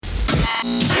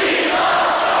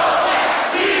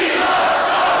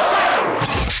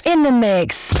In the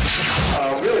mix.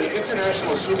 Really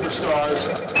international superstars.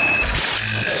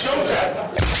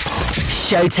 Showtek.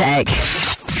 Showtek.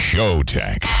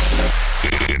 Showtek.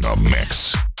 In the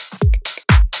mix.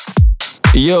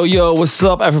 Yo, what's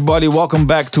up everybody? Welcome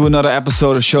back to another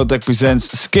episode of Showtek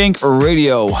Presents Skink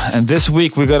Radio. And this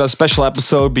week we got a special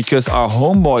episode because our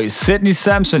homeboy Sidney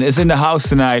Samson is in the house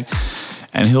tonight.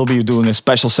 And he'll be doing a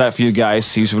special set for you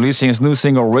guys. He's releasing his new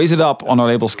single Raise It Up on our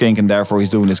label Skink, and therefore he's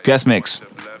doing his guest mix.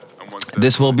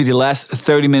 This will be the last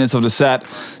 30 minutes of the set,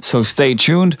 so stay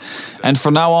tuned. And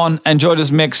from now on, enjoy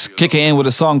this mix, kicking in with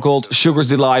a song called Sugar's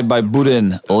Delight by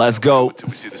Boudin. Let's go.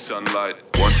 We see the sunlight.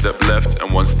 One step left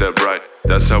and one step right.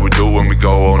 That's how we do when we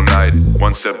go all night.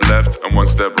 One step left and one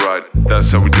step right.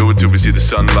 That's how we do it till we see the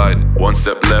sunlight. One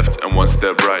step left and one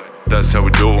step right. That's how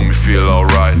we do it when we feel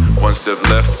alright. One step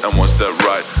left and one step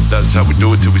right. That's how we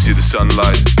do it till we see the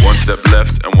sunlight. One step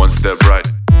left and one step right.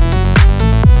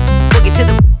 Boogie to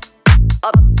the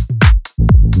up.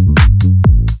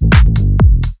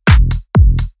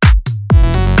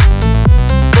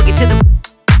 Boogie to the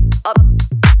up.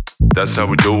 That's how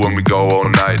we do when we go all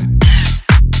night.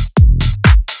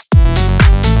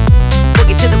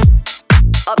 Boogie to the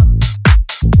up.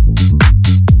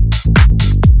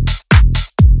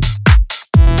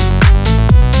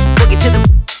 Boogie to the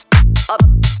up.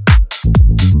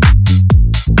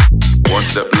 One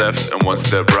step left and one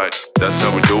step right. That's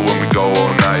how we do when we go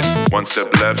all night. One step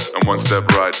left and one step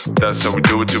right. That's how we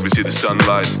do it till we see the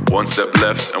sunlight. One step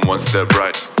left and one step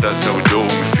right. That's how we do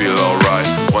it when we feel alright.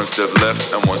 One step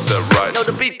left and one step right. No,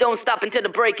 the beat don't stop until the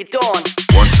break of dawn.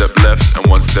 One step left and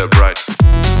one step right.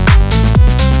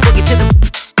 Boogie to the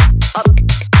up.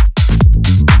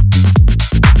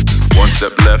 One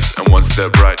step left and one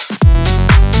step right.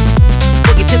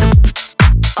 Boogie to the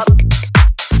up.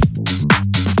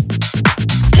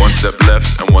 One step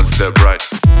left and one step right.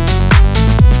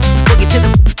 Boogie to the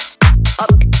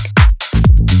up.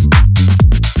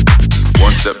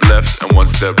 One step left and one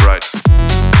step right.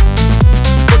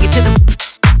 Boogie to the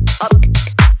up.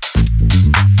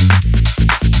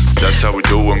 That's how we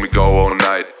do when we go all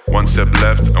night. One step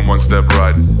left and one step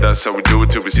right. That's how we do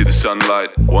it till we see the sunlight.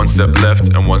 One step left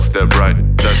and one step right.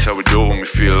 That's how we do it when we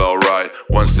feel alright.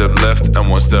 One step left and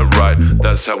one step right.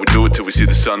 That's how we do it till we see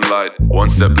the sunlight. One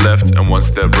step left and one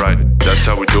step right. That's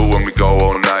how we do it when we go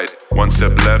all night. One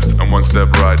step left and one step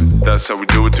right. That's how we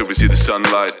do it till we see the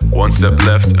sunlight. One step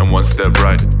left and one step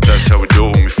right. That's how we do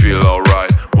it when we feel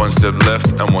alright. One step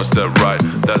left and one step right.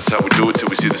 That's how we do it till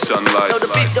we see the sunlight. No, the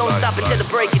beat don't stop until the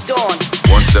break of dawn.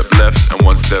 One step left and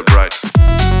one step right.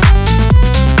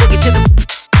 Boogie to the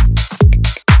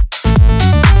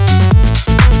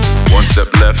One step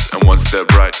left and one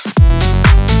step right.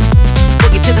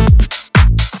 boogie to the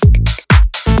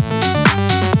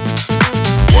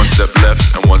One step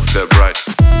left and one step right.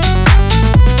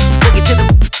 boogie to the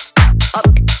up.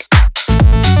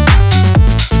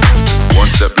 One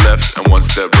step left and one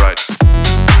step right.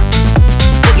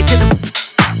 Boogie to the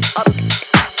up.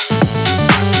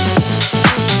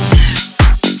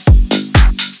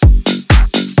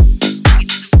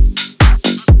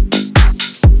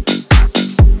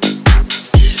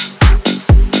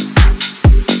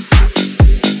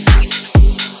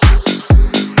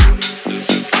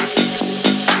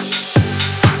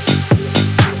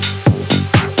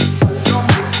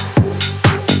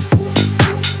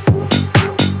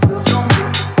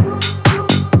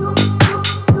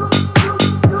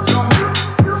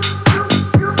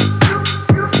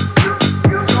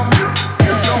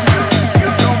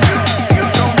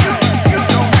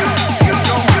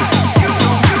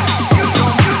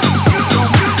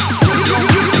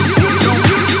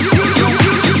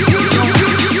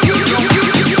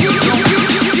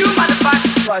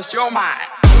 Your mind.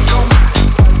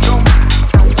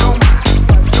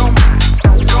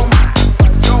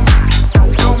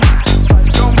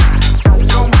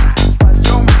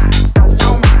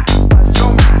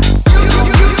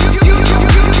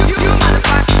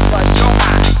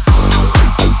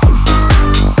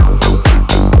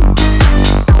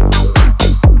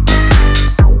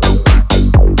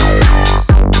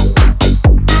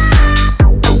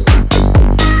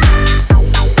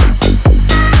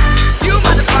 You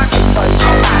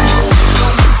motherfucker,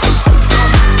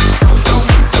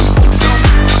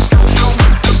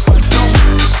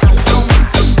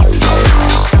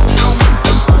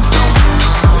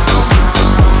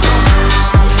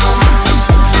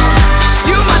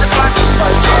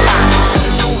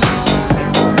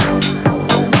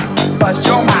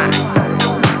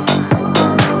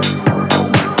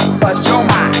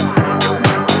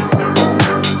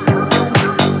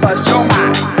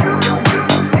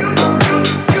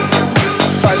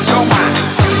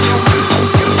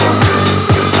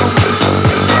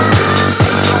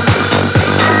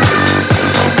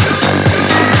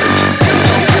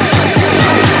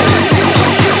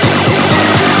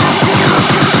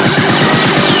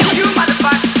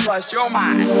 Bust your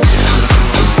mind.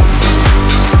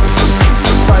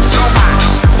 Bust your mind.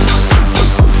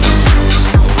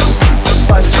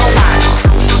 Bust your mind.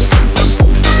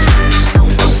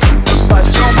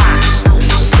 Bust your mind.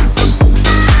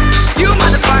 You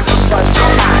motherfucker, bust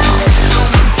your mind.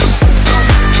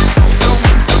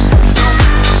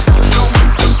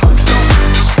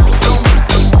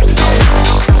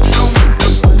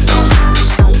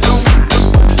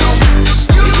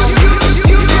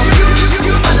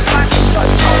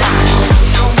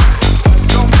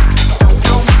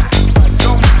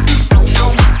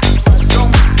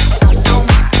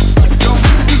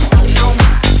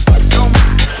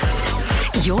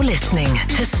 You're listening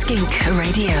to Skink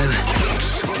Radio.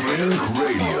 Skink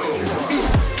Radio.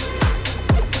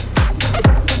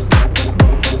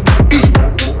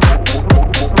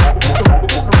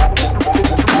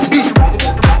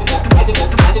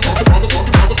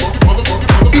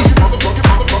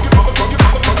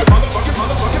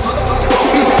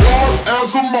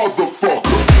 As a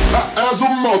motherfucker, as a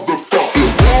motherfucker,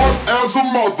 as a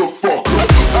motherfucker,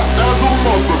 as a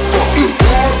motherfucker,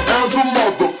 as a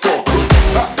motherfucker,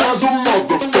 as a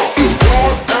motherfucker,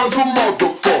 as a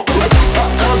motherfucker,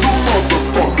 as a motherfucker.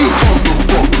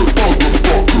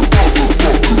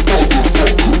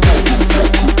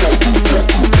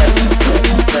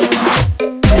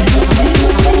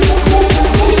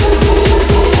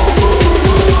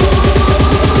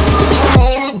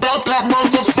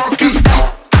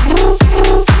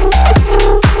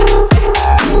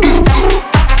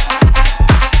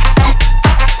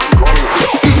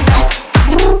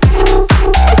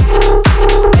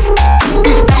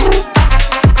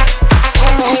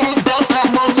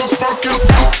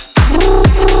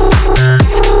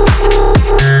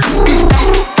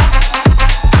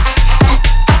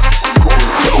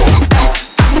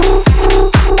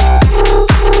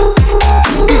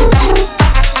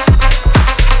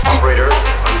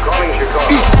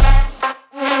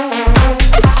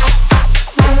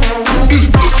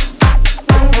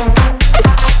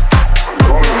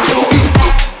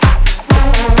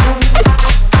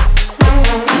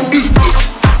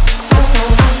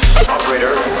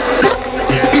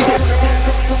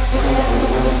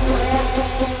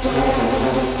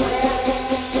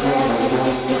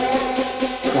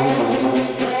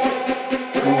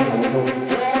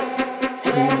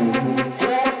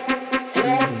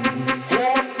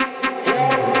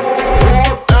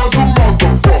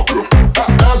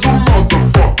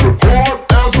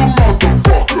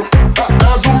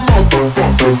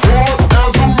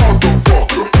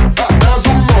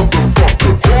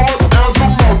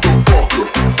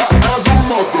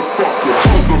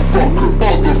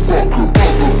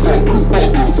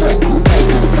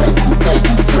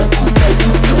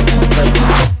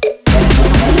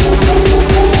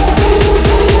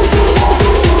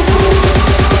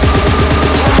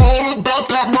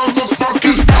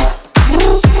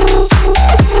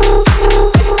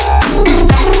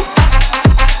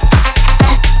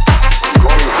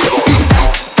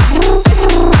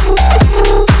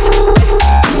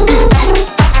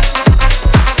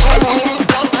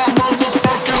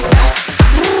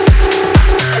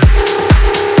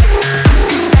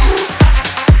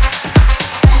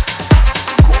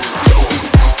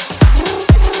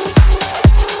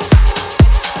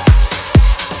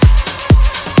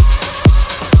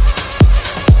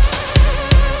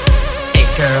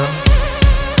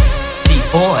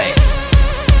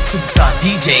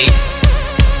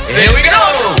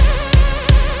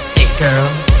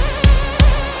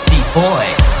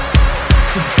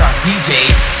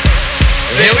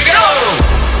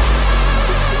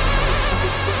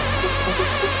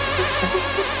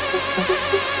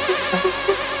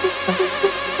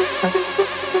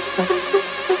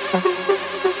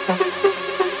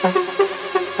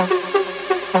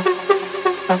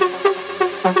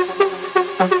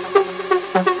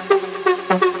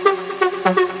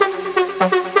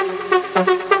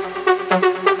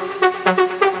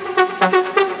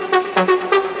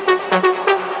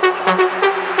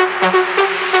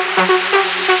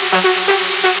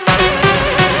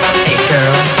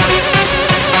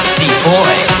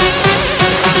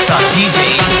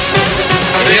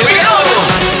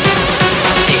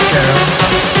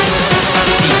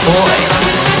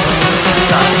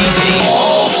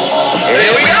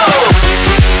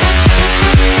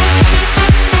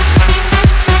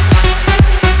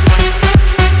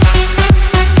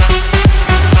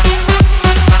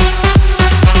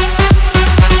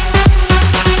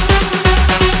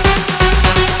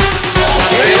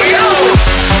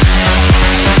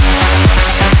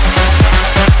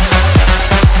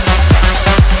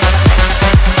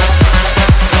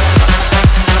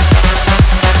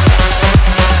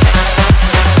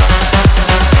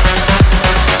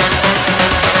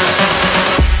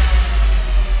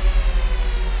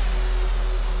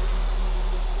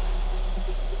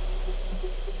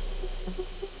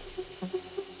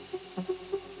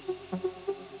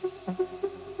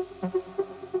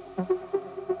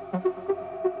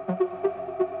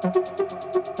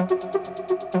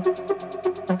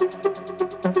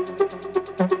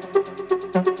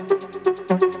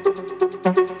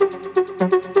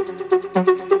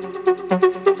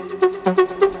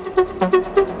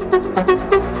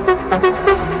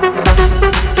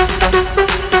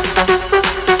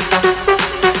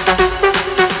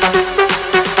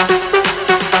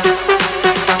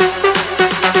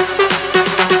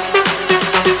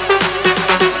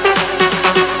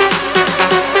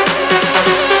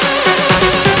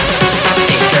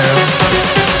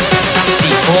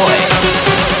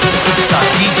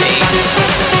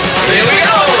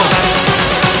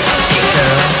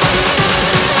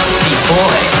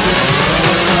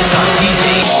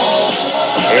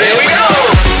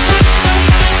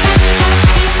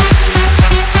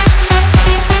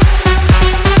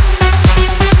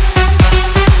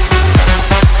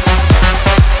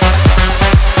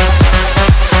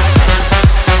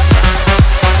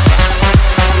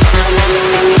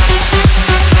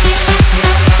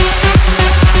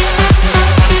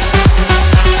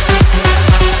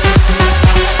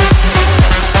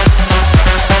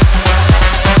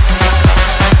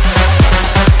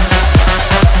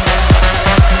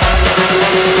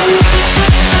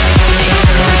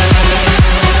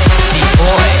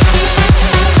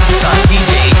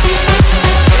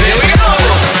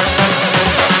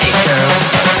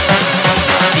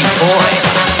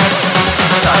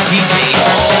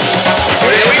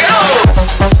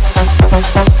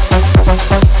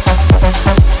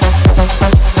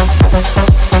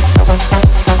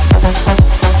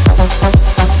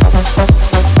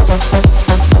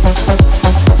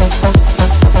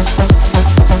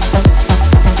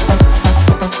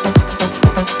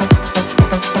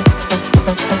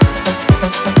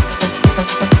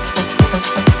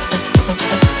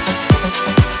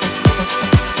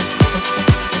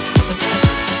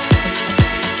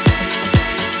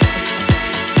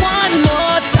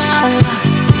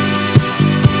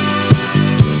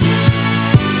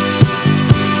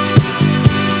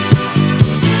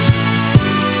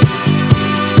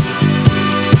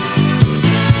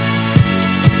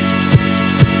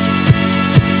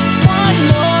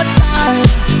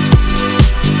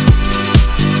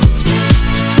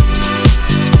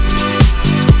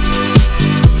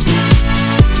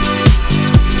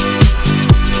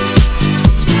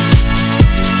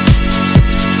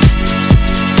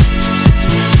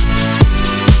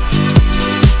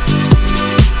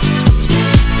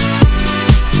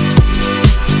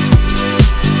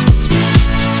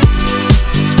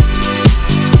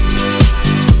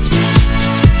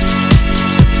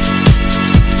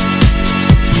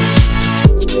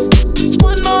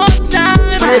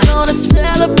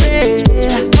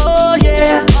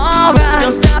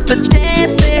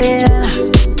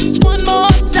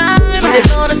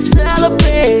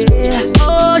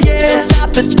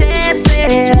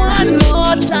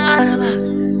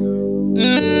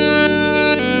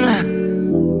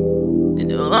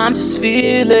 I'm just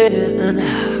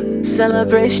feeling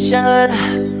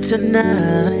celebration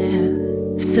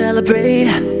tonight.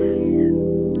 Celebrate,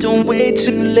 don't wait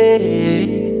too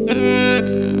late.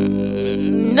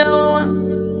 No,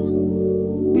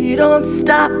 we don't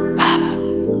stop.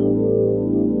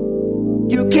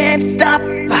 You can't stop.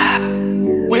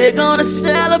 We're gonna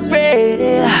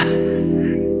celebrate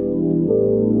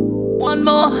one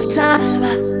more time.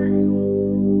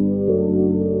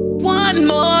 One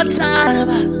more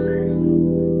time.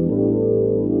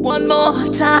 One more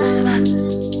time.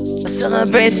 A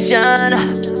celebration.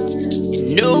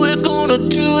 You know we're gonna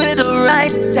do it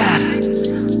right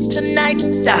tonight.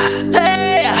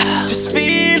 Hey, just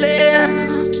feel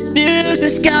it.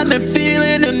 Music's got me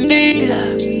feeling the need.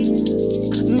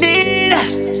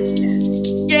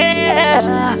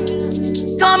 Yeah,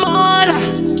 come on,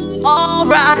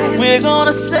 alright, we're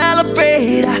gonna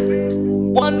celebrate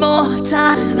one more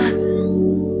time.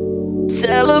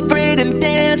 Celebrate and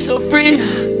dance so free.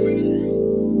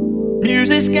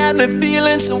 Music's got me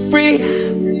feeling so free.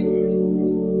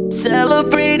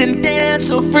 Celebrate and dance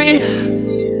so free.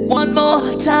 One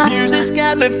more time. Music's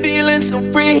got me feeling so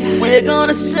free. We're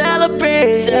gonna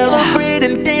celebrate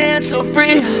and dance so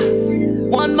free.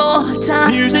 One more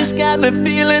time. Music's got me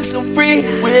feeling so free.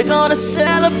 We're gonna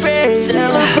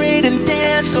celebrate and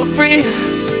dance so free.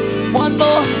 One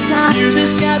more time.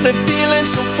 Music's got me feeling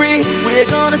so free. We're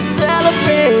gonna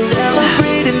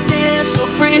celebrate and dance so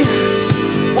free.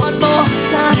 One more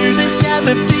time. Music's got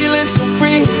me feeling so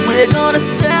free. We're gonna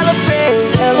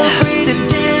celebrate and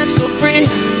dance so free.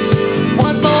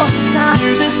 One more time.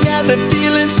 Music's got me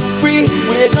feeling so free.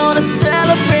 We're gonna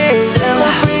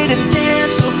celebrate and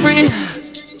dance so free.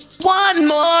 One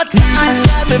more time. It's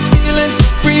got me feeling so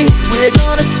free. We're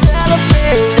gonna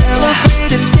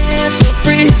celebrate and dance so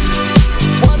free.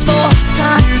 One more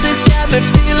time. Music's got me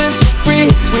feeling so free.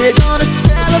 We're gonna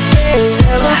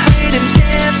celebrate and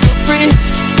dance so free.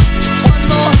 One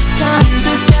more time.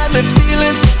 Music's got me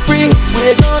feeling so free.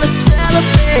 We're gonna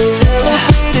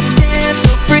celebrate and dance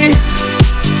so free.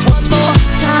 One more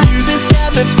time. Music's got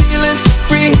me feeling so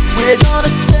free. We're gonna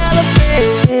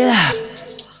celebrate.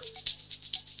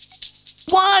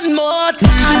 One more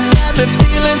time. It's got me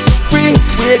feeling so free.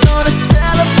 We're gonna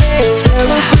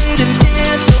celebrate and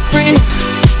dance so free.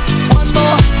 One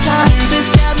more time. It's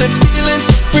got me feeling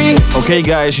so free. Okay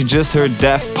guys, you just heard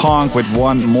Daft Punk with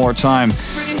One More Time.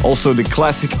 Also the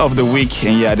classic of the week,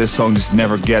 and yeah, this song just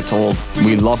never gets old.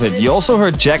 We love it. You also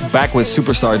heard Jack Back with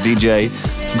Superstar DJ,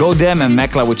 Godem and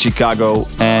Mekla with Chicago,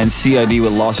 and CID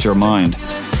with Lost Your Mind.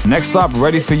 Next up,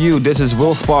 ready for you, this is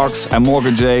Will Sparks and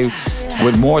Morgan J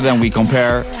with More Than We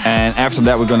Compare, and after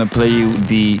that we're gonna play you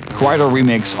the Kryder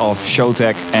remix of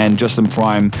Showtek and Justin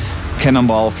Prime,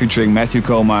 Cannonball featuring Matthew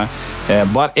Koma,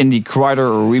 but in the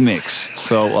Kryder remix.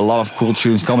 So a lot of cool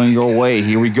tunes coming your way.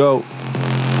 Here we go.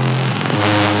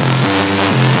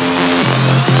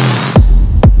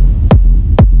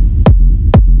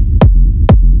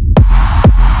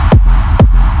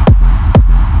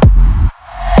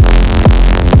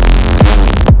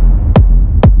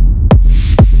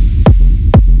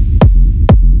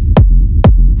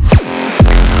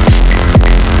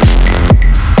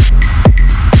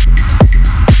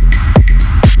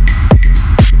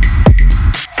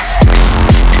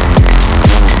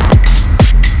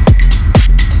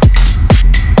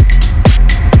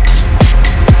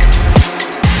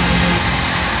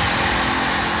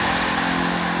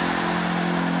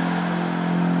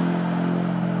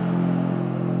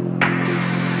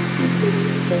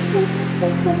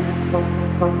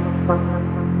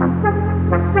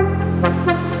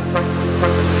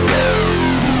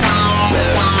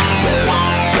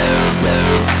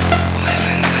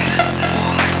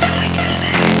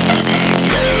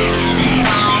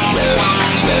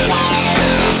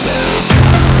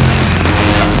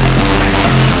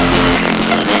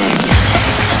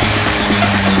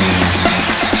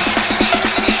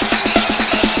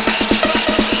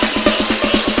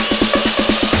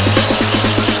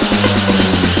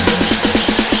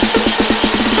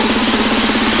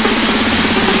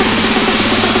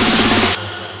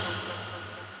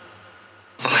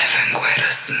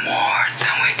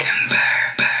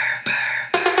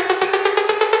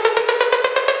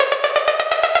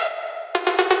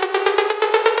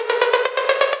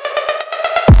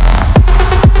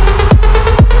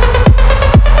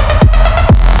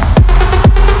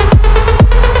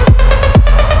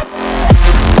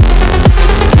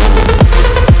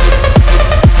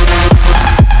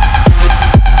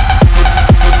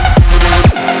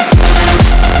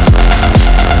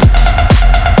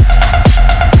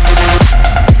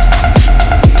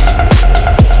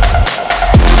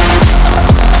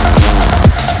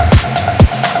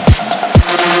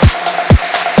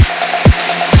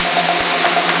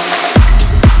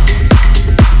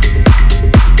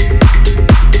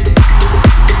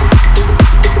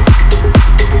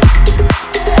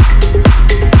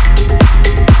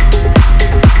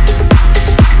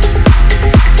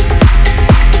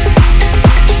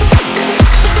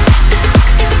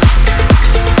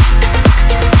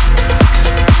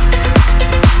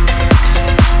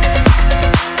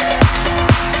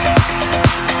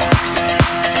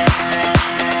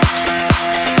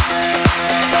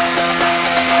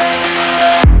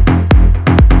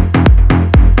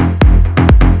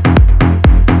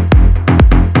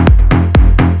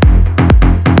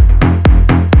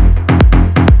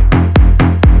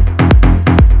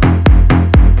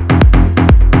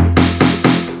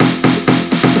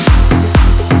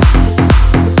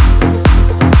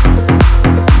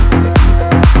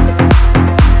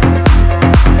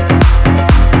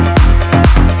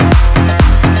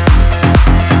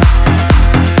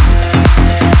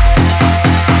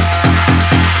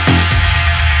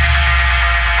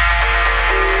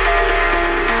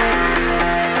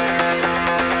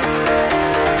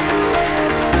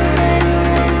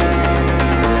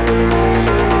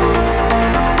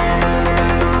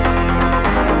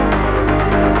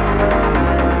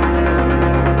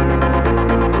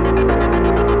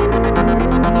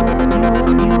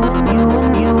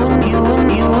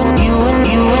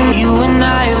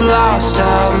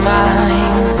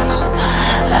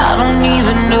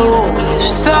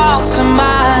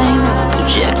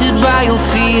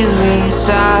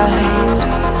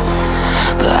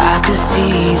 could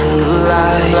see the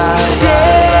light.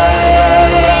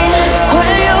 Stay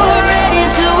when you're ready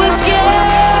to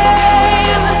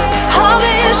escape. I'll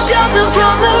be a shelter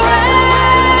from the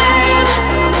rain.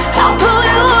 I'll pull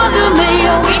you under me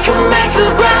and we can make the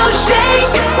ground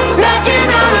shake like an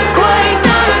earthquake,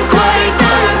 earthquake,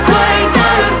 earthquake,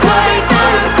 earthquake,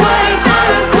 earthquake,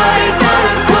 earthquake,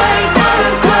 earthquake,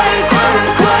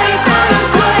 earthquake, earthquake,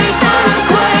 earthquake,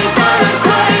 earthquake,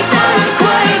 earthquake,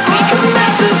 earthquake. We can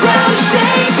make the ground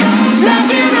shake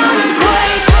like an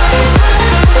earthquake.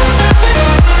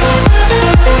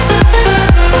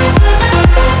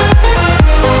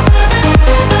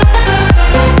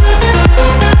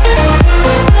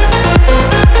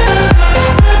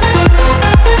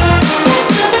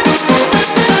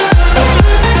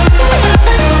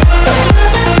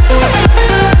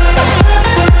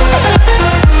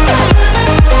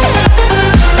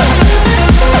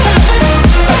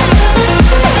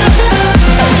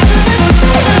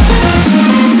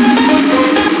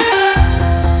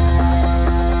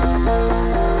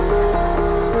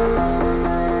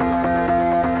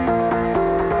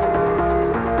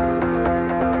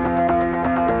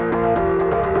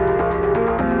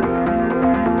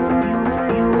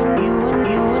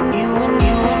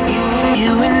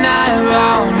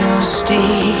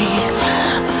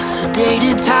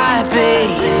 Sedated type A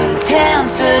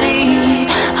intensity.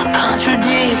 I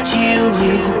contradict you,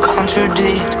 you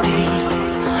contradict me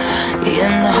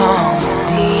in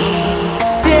harmony.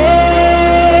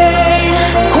 Say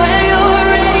when you're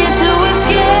ready to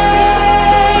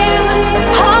escape.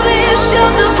 I'll be a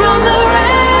shelter from the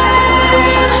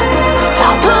rain.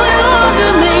 I'll pull you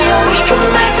under me and we can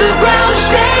make the ground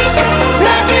shake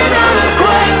like an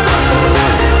earthquake.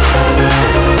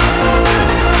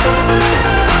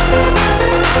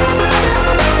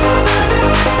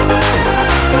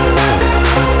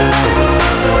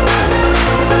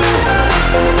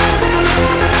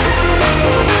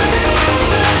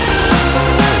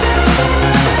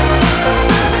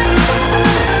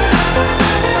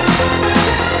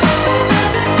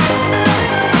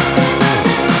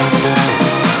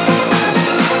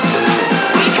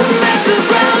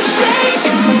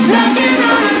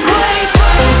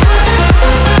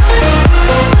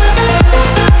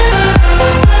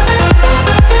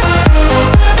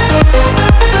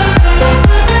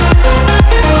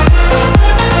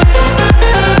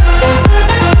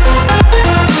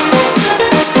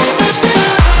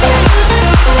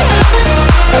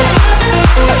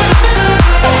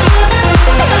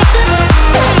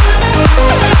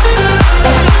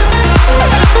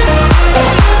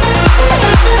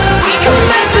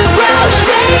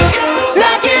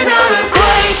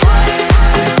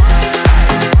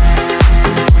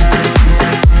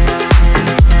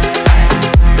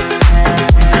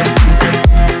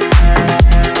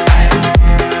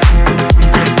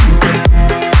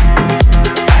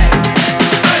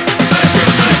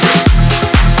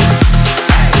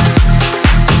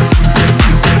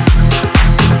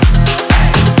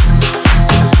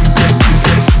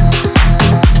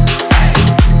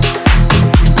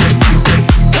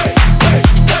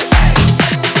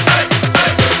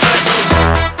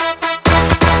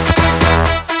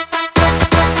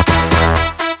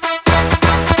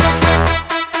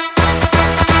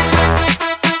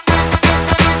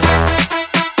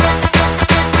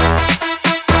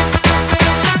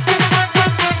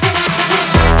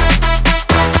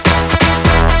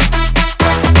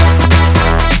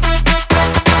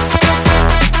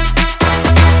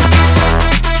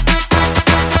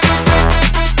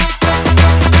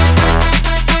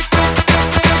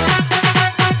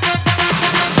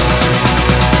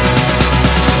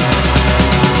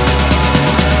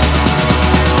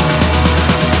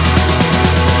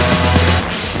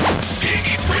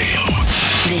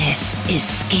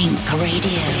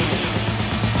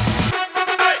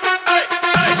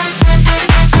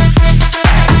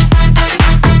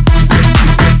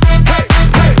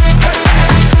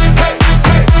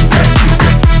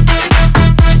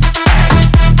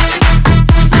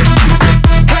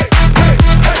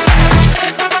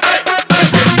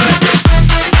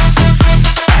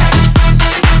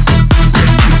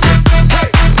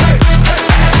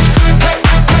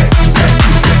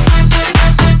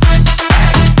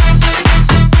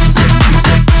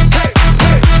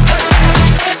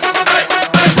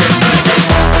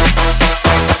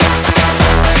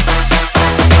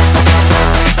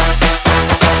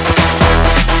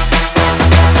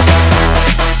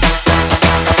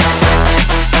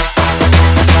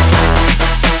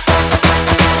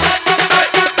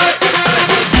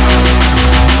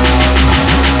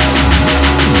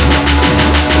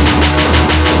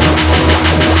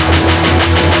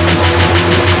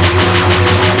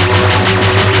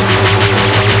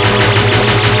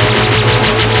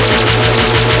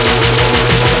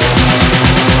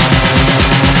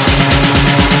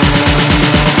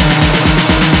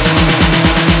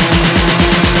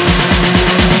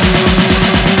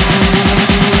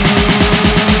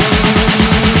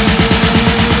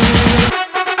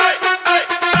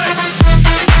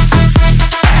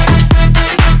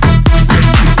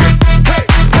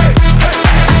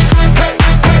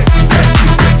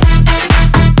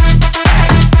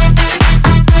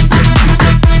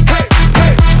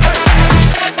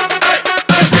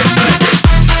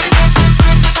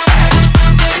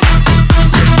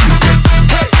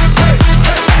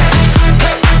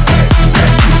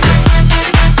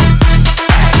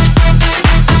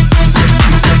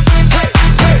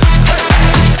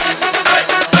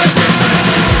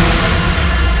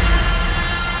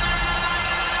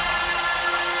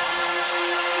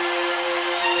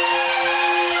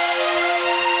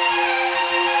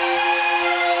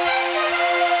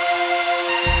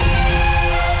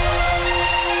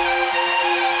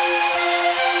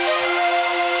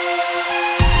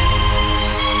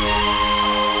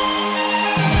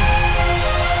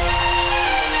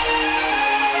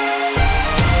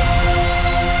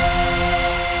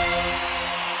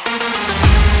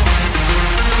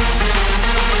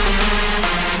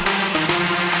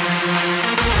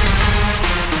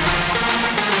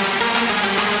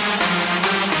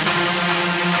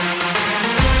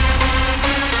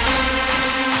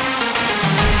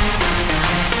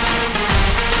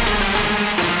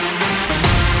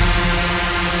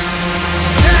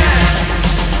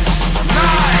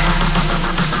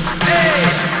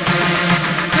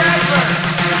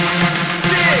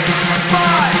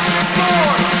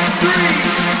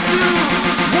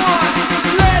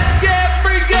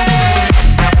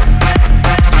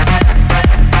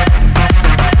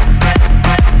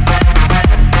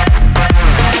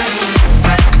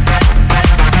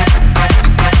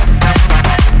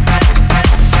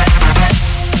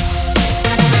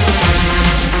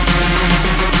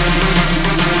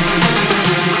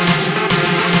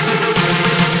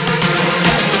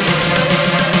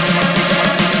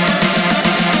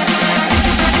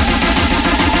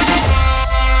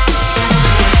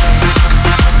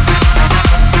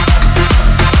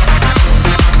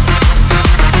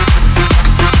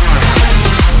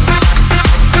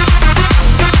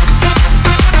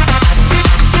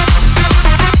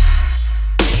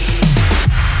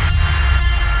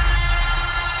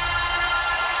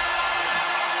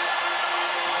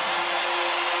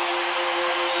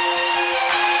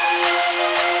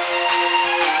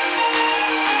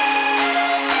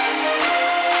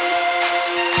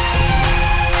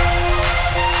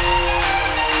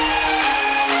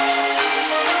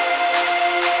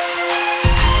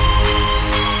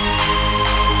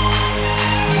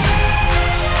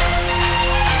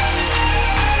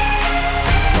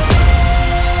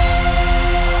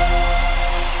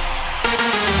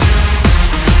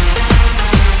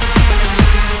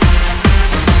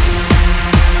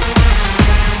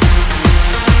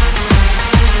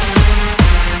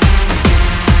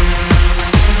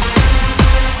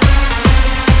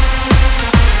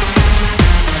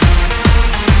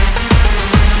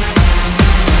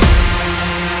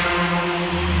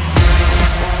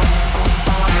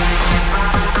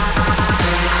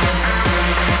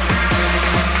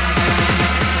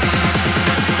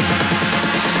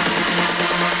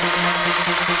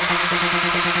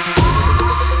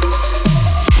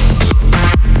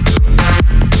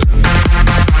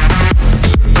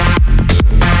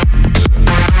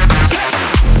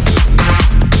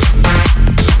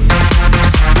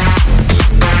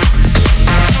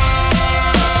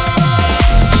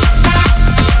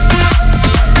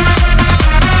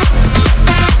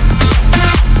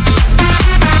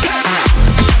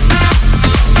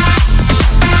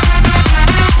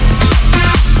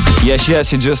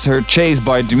 Yes, you just heard Chase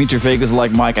by Dimitri Vegas,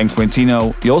 Like Mike and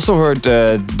Quintino. You also heard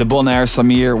the Bon Air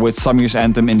Samir with Samir's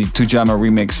Anthem in the Tujama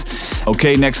remix.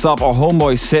 Okay, next up, our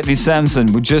homeboy Sidney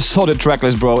Samson. We just saw the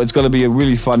tracklist, bro. It's gonna be a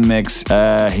really fun mix.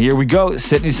 Here we go,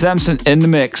 Sidney Samson in the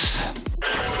mix.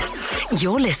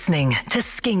 You're listening to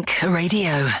Skink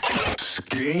Radio.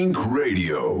 Skink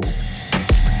Radio.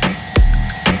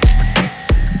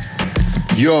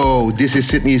 Yo, this is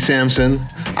Sidney Samson.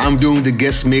 I'm doing the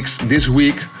guest mix this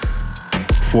week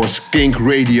for Skink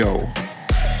Radio.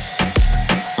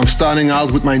 I'm starting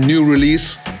out with my new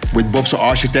release with Bob's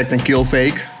Architect and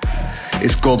Killfake.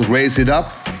 It's called Raise It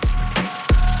Up.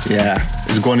 Yeah,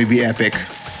 it's gonna be epic.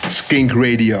 Skink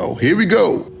Radio. Here we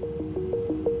go.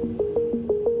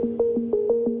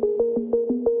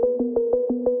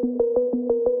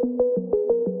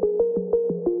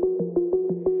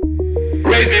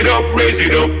 Raise it up, raise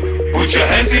it up. Put your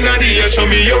hands in the air, show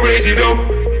me you raise it up.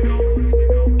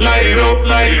 Light it up,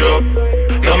 light it up.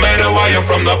 No matter where you're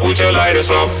from, now put your lighters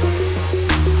up.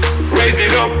 Raise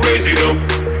it up, raise it up.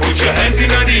 Put your hands in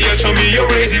the air, show me you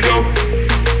raise it up.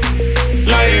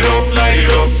 Light it up, light it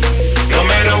up. No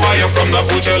matter where you're from, now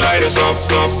put your lighters up.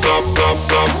 Up, up, up,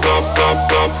 up, up, up,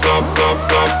 up, up,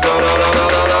 up, up,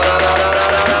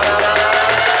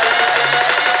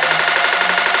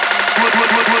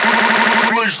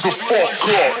 Blaze the fuck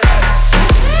up.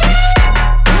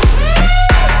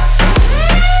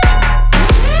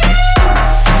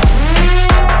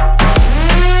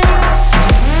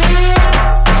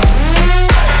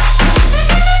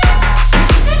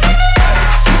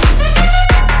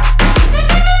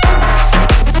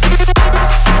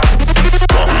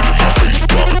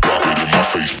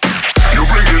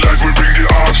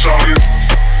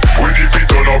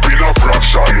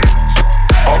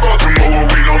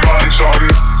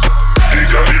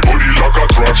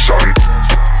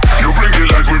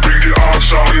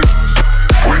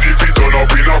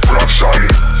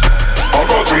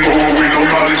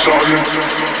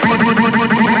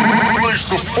 Blaze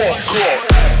the fuck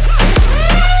up.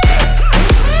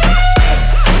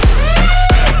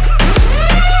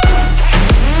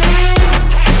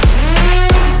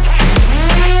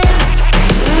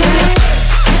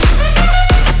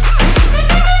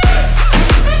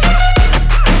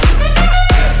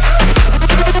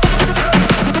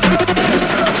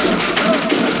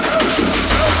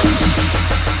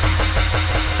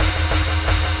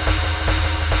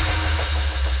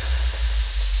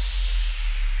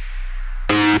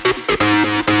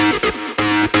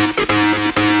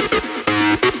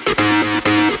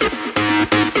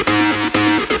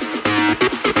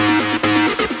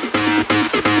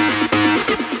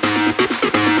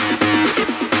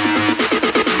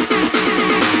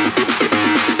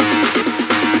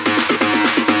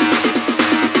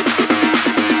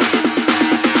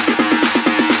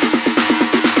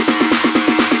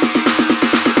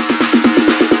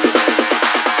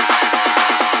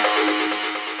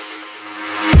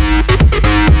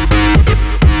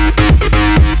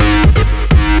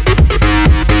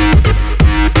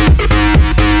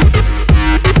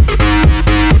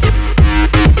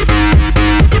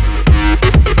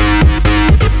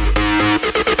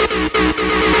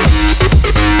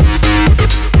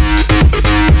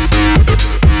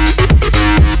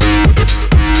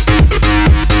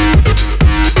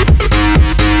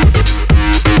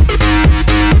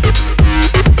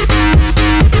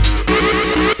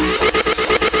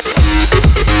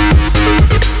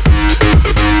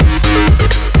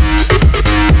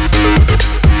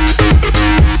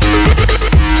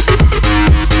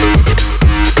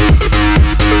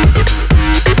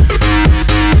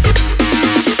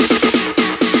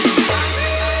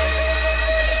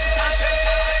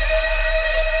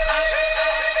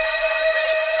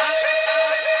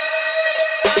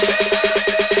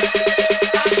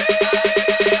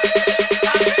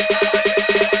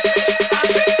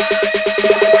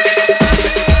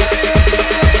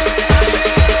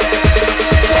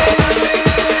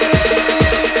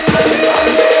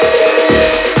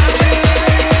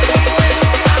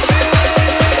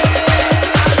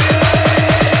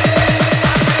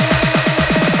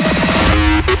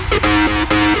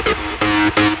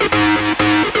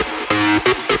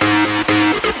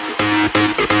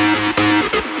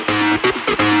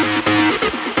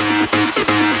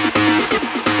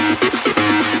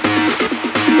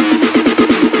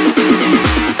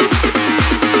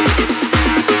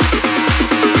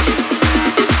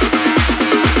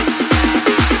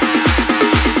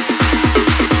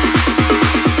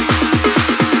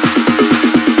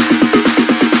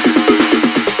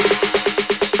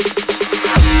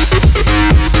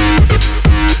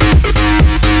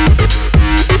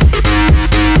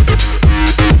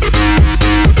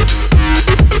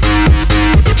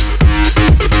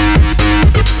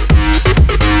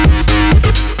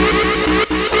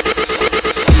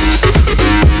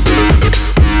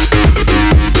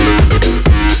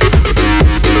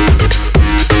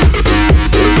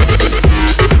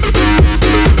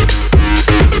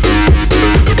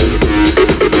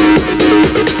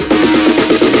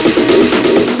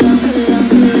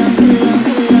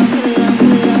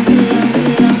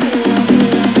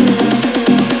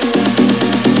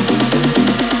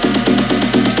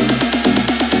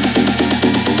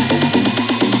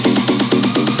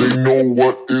 They know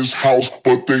what is house,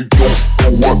 but they don't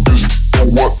know what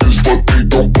is what they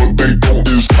don't, but they don't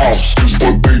is house. Is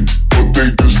what they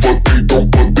is what they don't,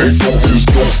 but they don't is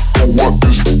don't know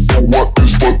what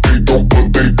is what they don't,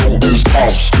 but they don't is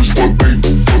house. Is what they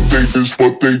is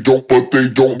what they don't, but they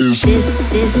don't is.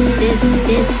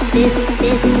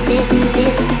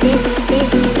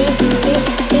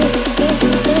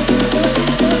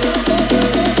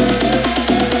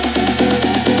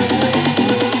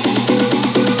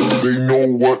 They know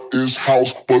what is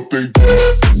house, but they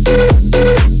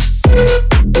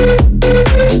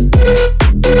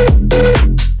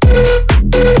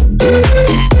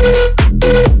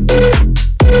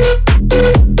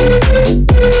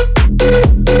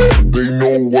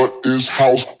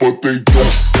house, but they don't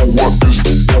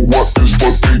know what is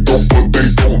what they don't, but they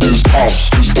don't is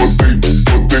house. Is what they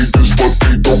is what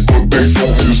they don't, but they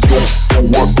don't is don't know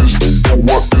what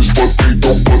is what they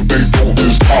don't, but they don't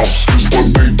is house. Is what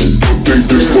they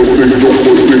is what they don't,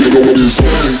 but they don't is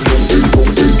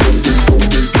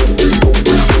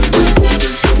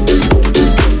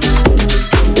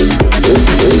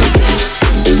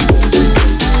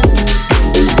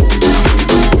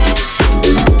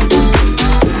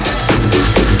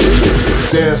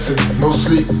dancing, no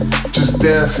sleep, just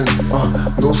dancing,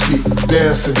 no sleep,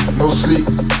 dancing, no sleep,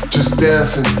 just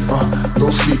dancing, no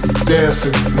sleep,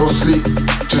 dancing, no sleep,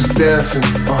 just dancing,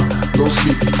 no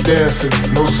sleep, dancing,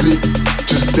 no sleep,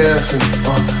 just dancing,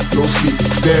 no sleep,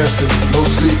 dancing, no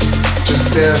sleep,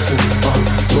 just dancing,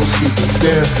 no sleep,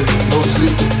 dancing, no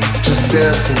sleep, just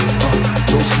dancing,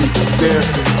 no sleep,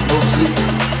 dancing, no sleep,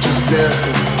 just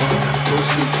dancing, no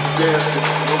sleep, dancing,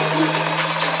 no sleep.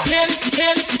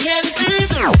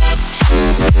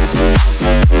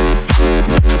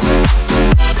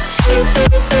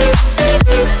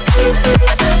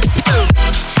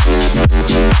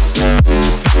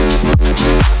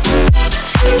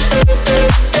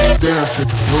 Dancing,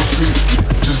 no sleep,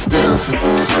 just dancing.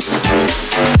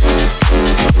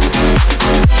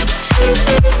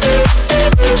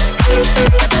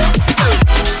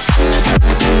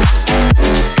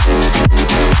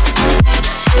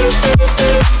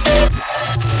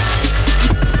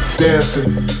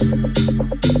 Dancing,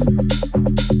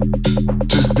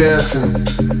 just dancing,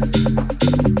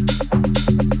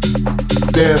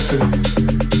 dancing,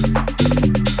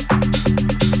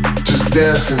 just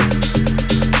dancing,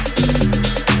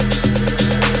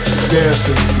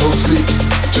 dancing, no sleep,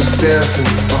 just dancing,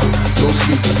 no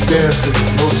sleep, dancing,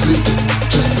 no sleep,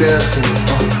 just dancing,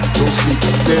 no sleep,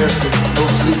 dancing, no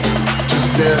sleep, just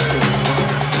dancing,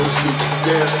 no sleep,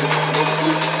 dancing, no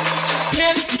sleep.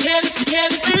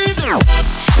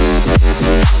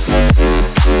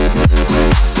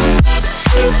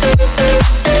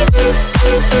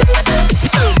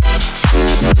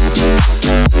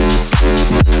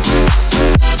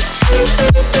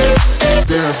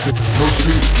 Dancing, no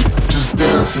sleep, just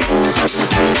dancing.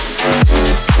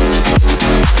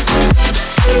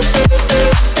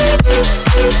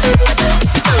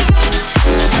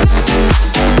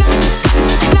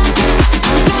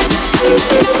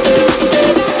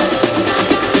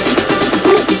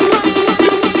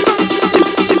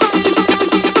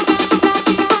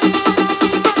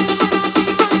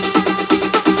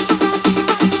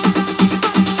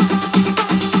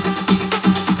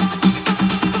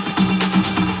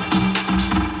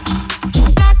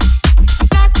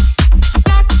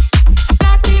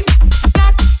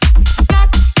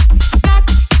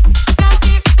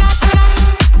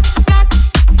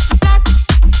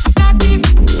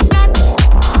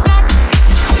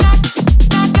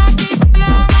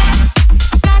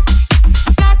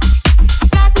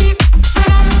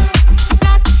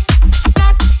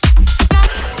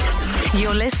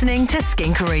 Listening to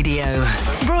Skink Radio,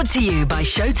 brought to you by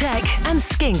Showtech and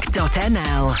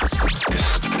skink.nl.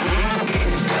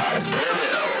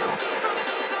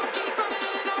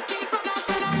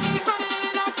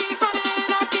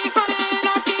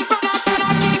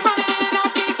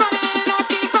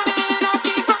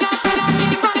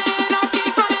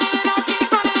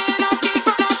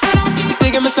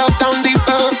 Digging myself down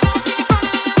deeper,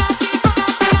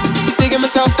 digging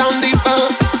myself down deeper.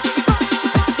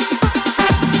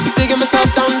 Digging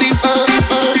myself down deeper,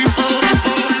 deeper, deeper.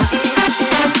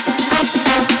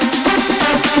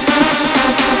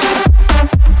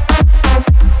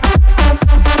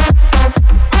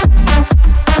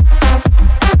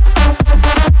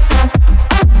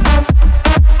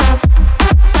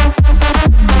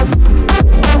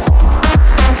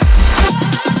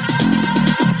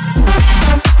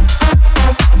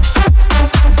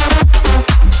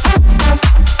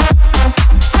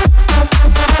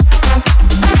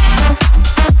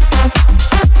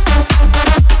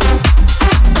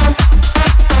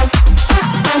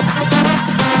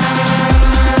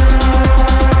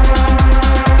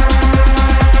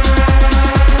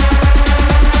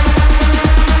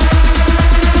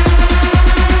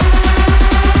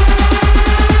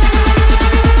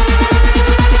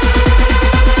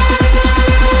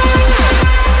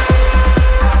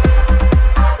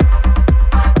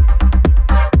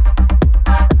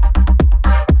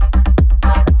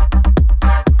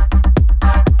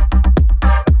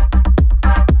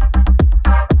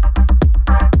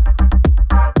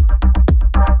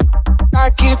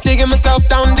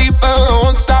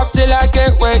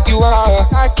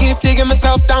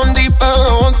 myself down deeper.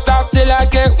 I won't stop till I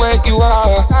get where you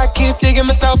are. I keep digging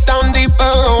myself down deeper.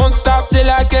 I won't stop till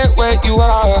I get where you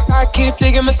are. I keep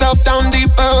digging myself down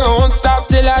deeper. I won't stop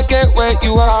till I get where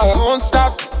you are. I won't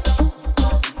stop.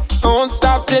 I won't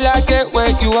stop till I get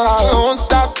where you are. I won't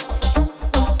stop.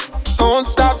 I won't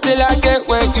stop till I get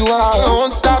where you are. I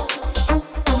won't stop.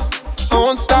 I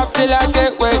won't stop till I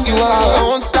get where you are. I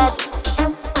won't stop.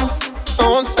 I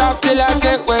won't stop till I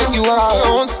get where you are. I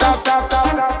won't stop.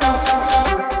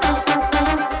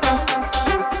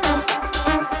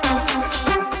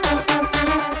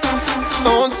 I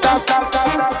won't stop.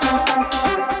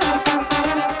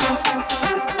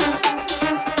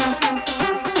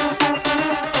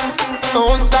 I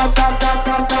won't stop.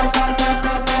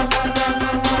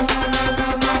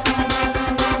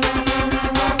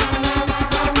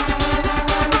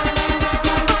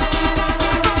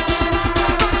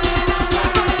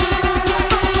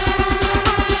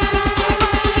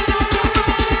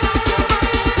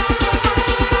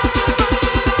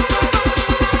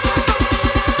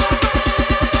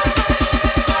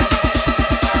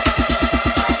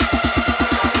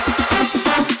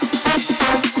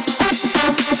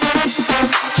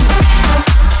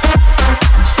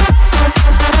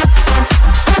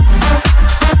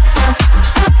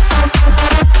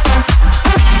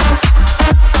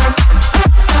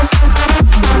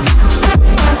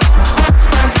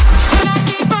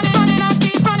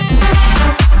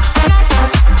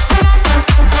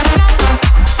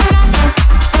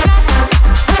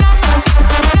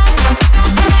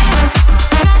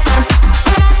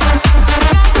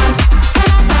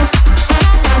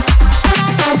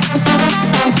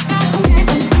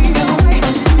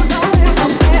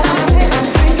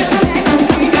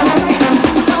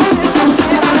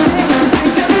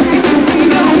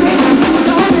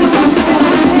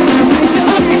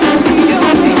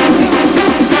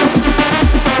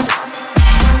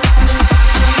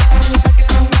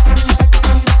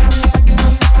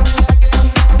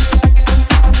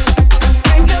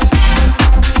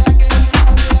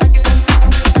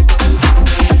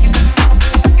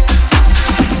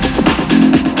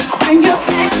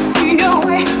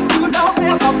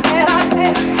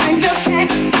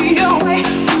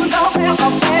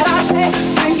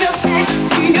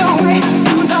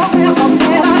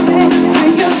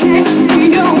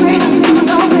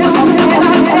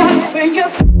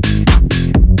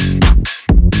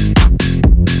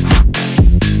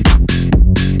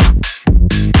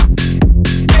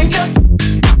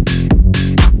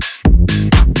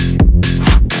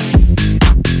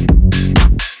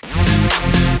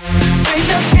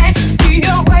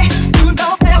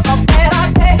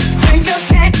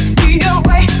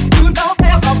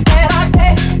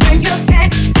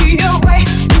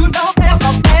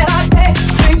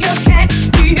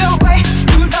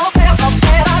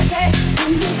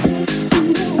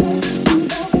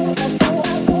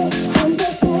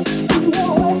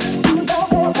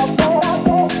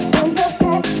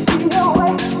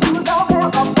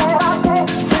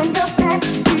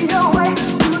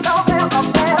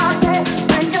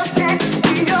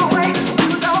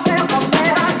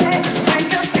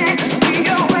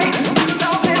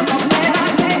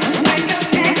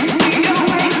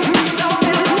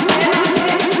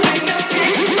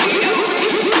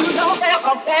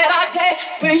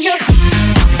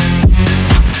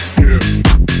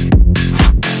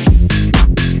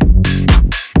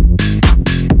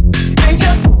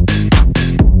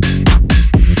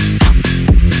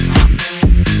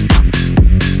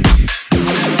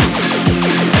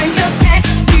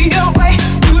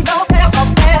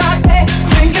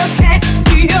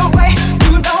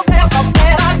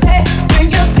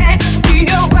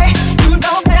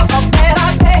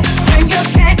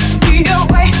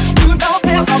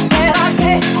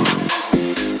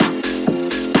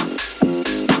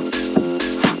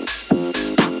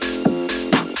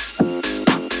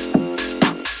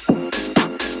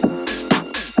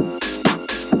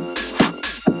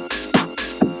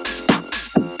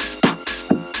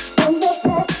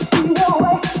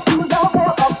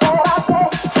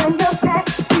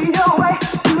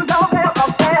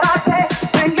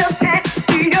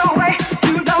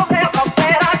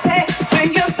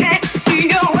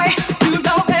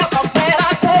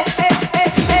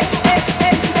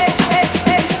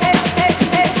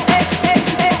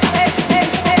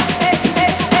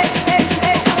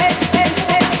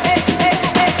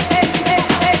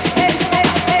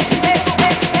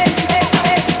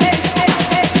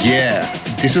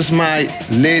 This is my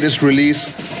latest release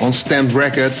on Stamped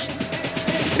Records.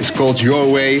 It's called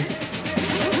Your Way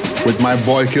with my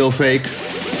boy Killfake.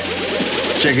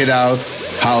 Check it out.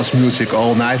 House music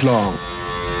all night long.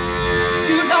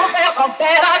 You know there's a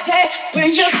better day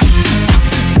when you.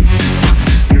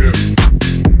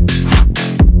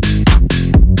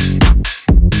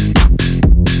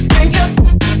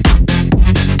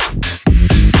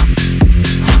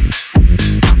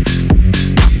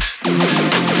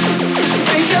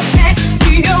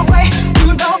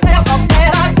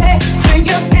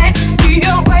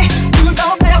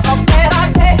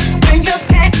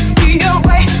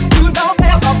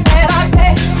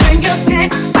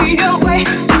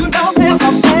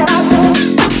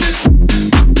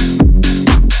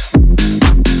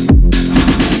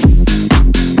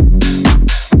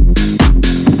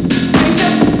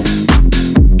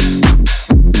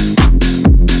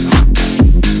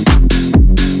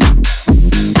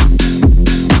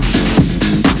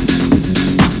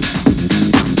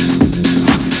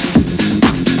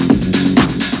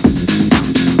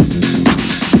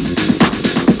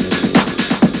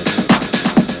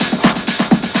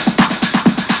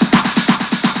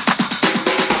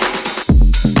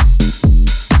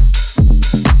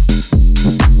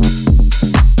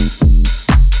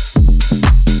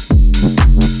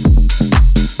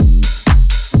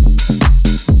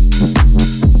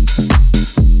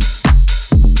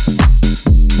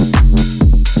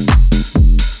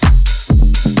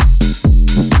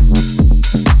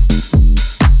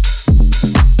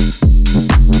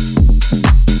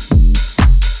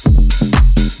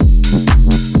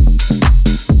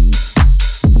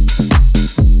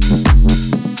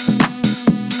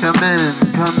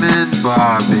 Come in,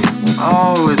 Barbie.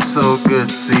 Oh, it's so good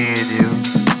seeing you.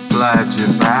 Glad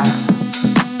you're back.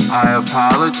 I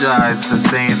apologize for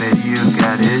saying that you've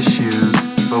got issues,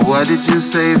 but what did you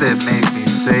say that made me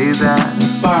say that?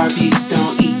 Barbies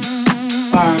don't eat,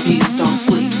 Barbies don't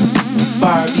sleep,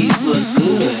 Barbies look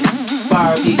good,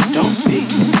 Barbies don't speak.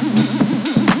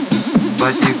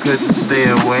 But you couldn't stay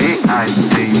away, I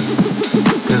see,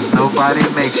 'cause nobody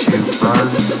makes you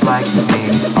buzz like me.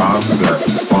 I'm that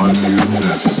fun you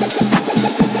miss.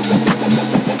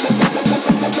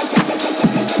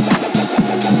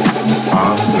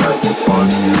 I'm that fun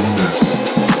you miss.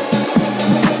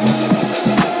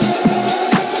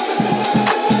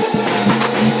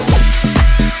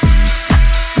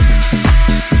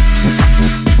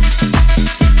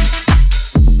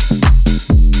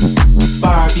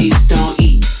 Barbies don't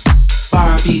eat,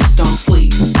 Barbies don't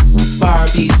sleep,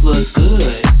 Barbies look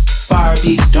good,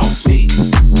 Barbies don't speak.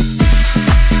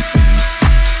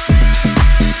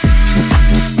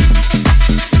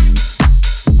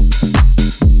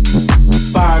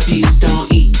 Barbies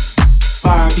don't eat,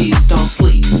 Barbies don't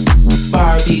sleep,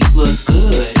 Barbies look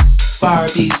good,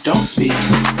 Barbies don't speak.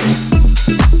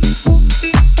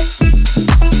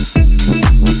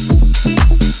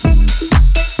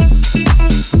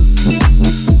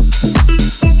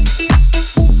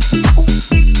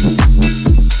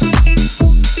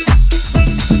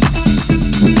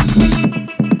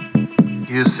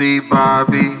 You see,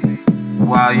 Barbie,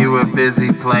 while you were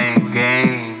busy playing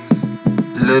games,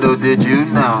 little did you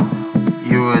know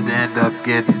you would end up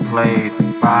getting played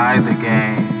by the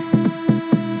game.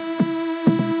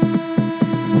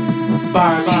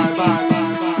 Barbie.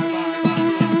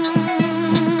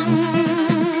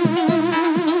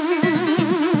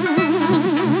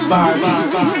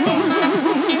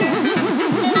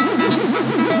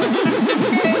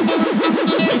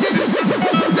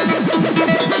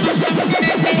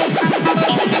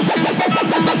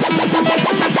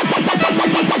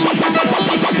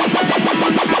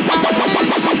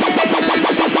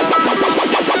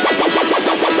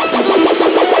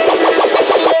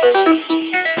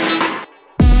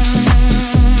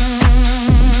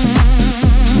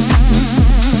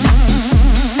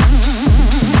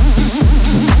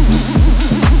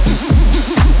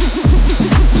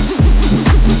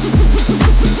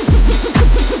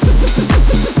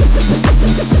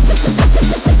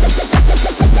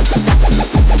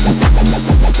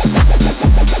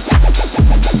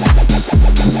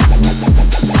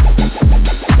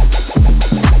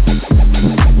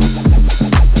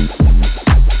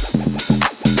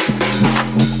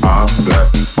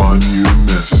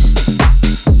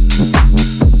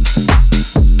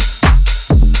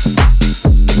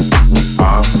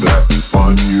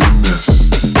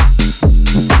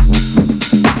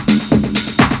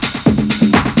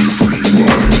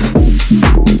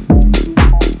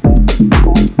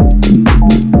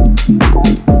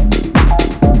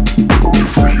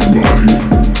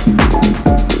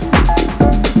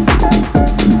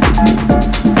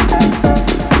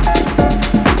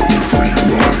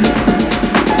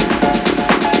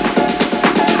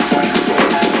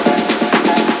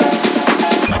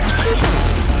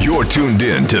 You're tuned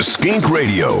in to Skink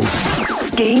Radio.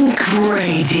 Skink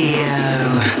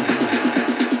Radio.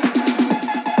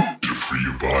 Free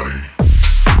your body.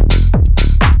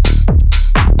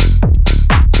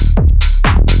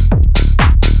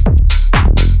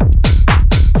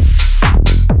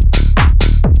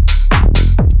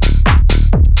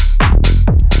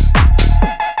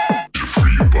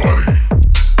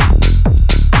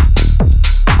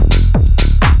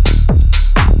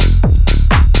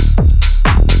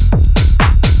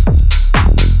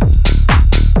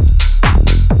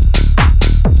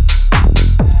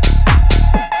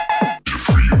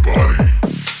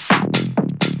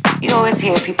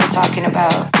 Hear people talking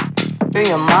about free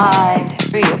your mind,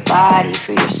 free your body,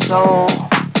 free your soul,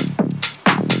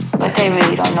 but they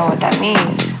really don't know what that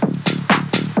means.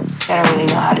 They don't really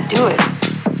know how to do it.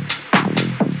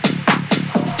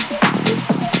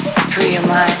 Free your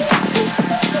mind,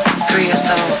 free your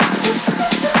soul,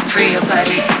 free your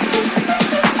body,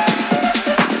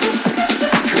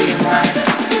 free your mind,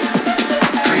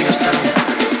 free your soul,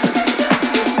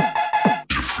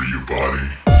 free your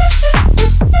body.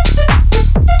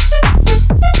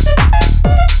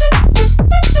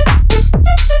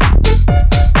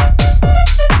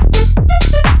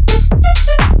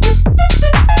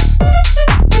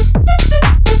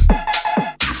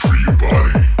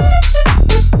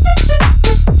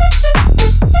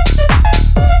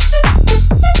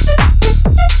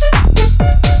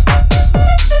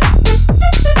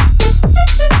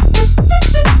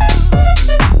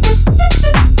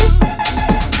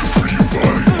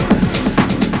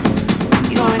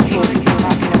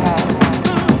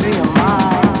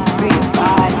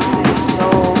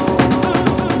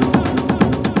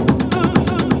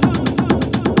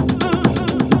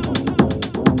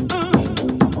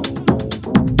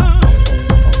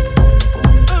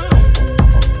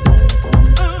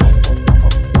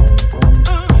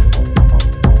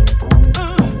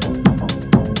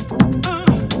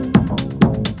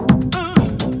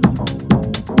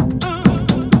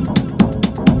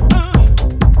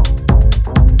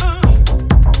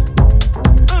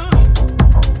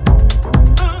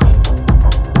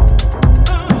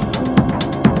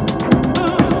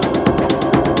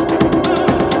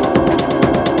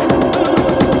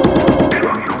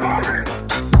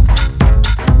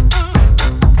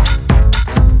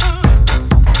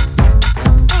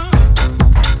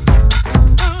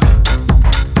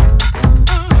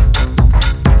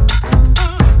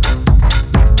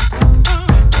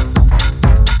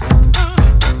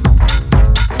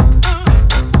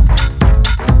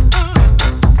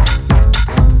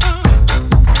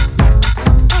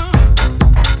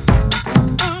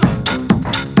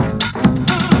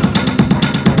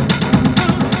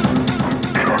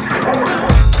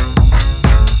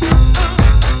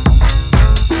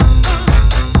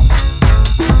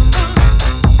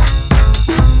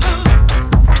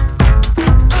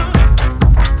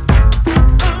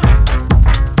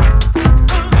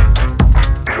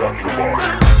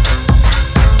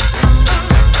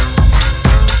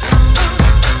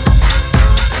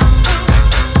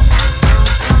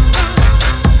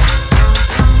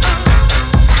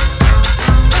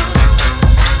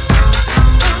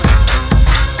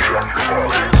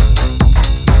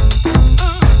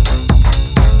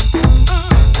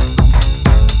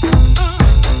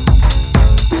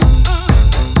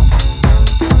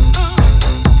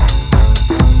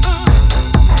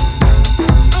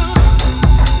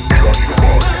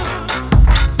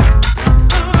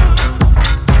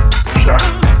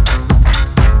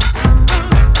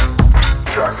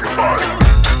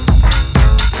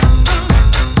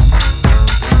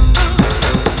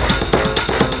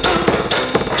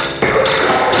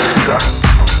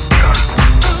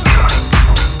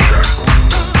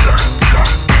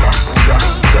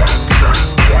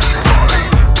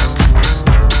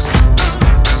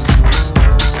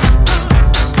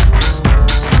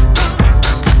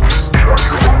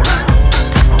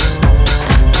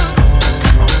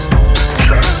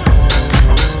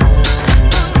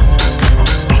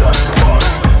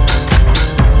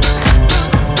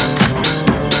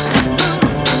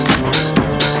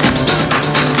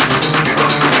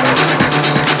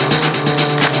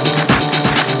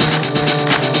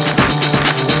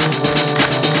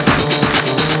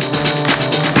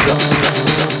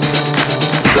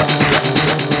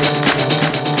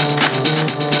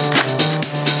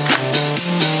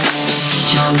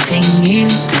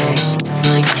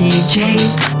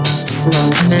 DJs,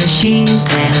 smoke machines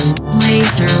and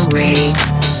laser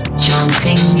rays.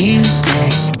 Jumping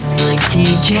music, slick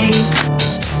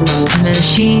DJs, smoke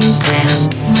machines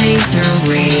and laser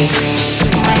rays.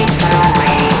 Laser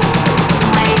rays,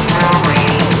 laser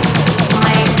rays,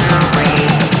 laser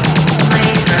rays,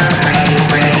 laser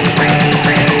rays.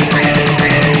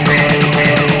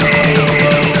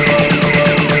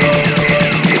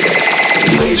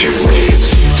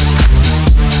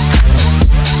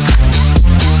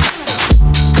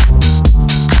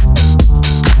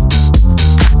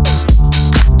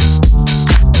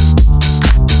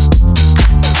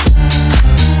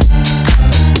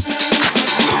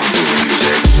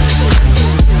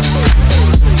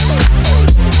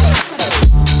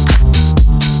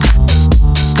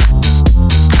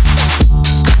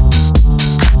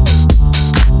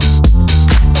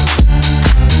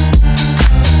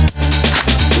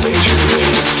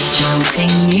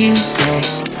 music,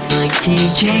 slick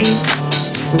DJs,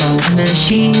 smoke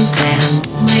machines and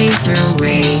laser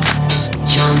rays.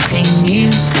 Jumping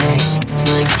music,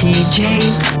 slick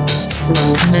DJs,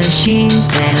 smoke machines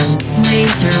and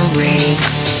laser rays.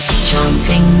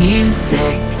 Jumping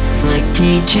music, slick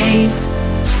DJs,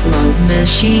 smoke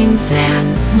machines and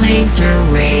laser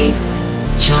rays.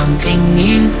 Jumping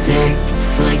music,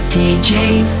 slick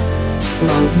DJs,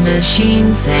 smoke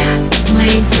machines and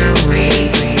laser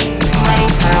rays.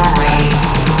 Laser rays,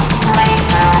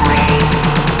 laser rays,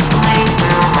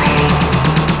 laser rays,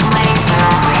 laser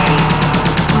rays,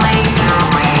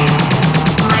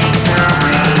 laser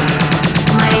rays,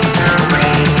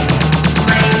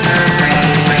 laser rays, laser rays, laser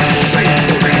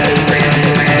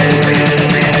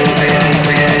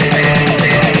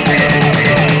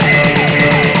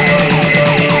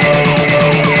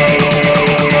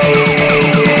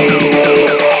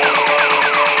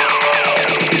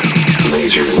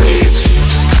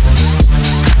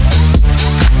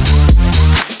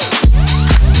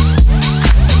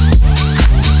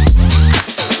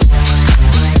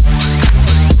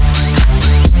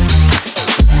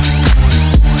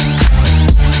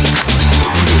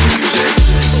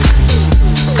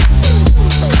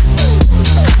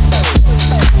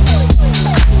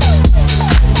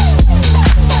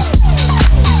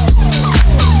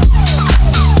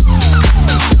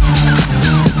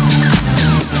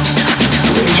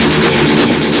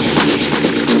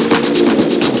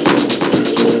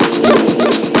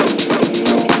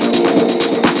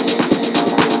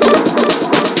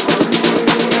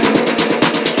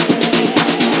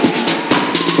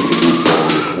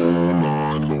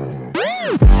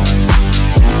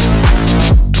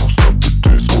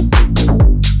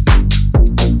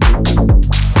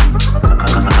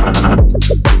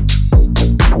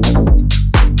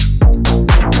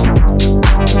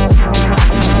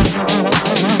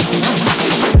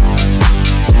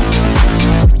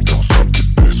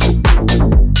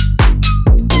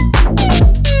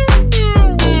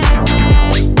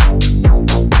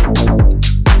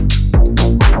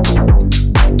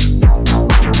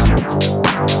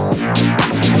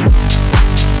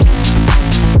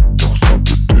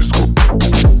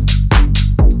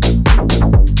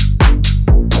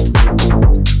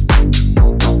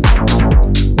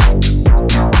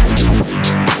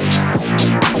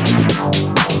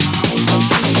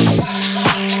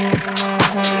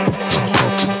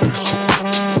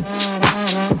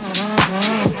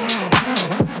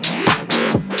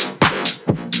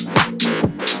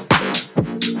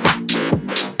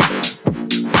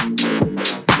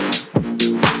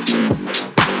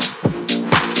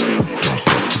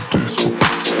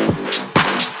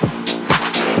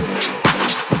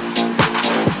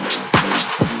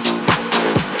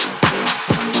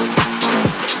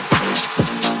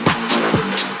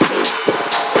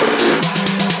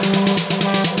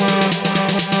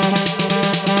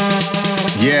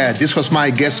Yeah, this was my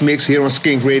guest mix here on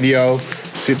Skink Radio.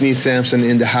 Sydney Sampson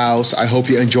in the house. I hope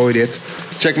you enjoyed it.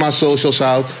 Check my socials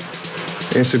out.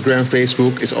 Instagram,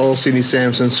 Facebook. It's all Sydney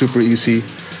Sampson. Super easy.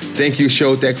 Thank you,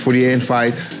 Showtech, for the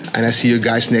invite. And I see you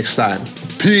guys next time.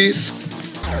 Peace.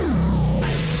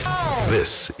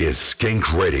 This is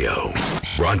Skink Radio.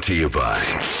 Brought to you by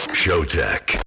Showtech.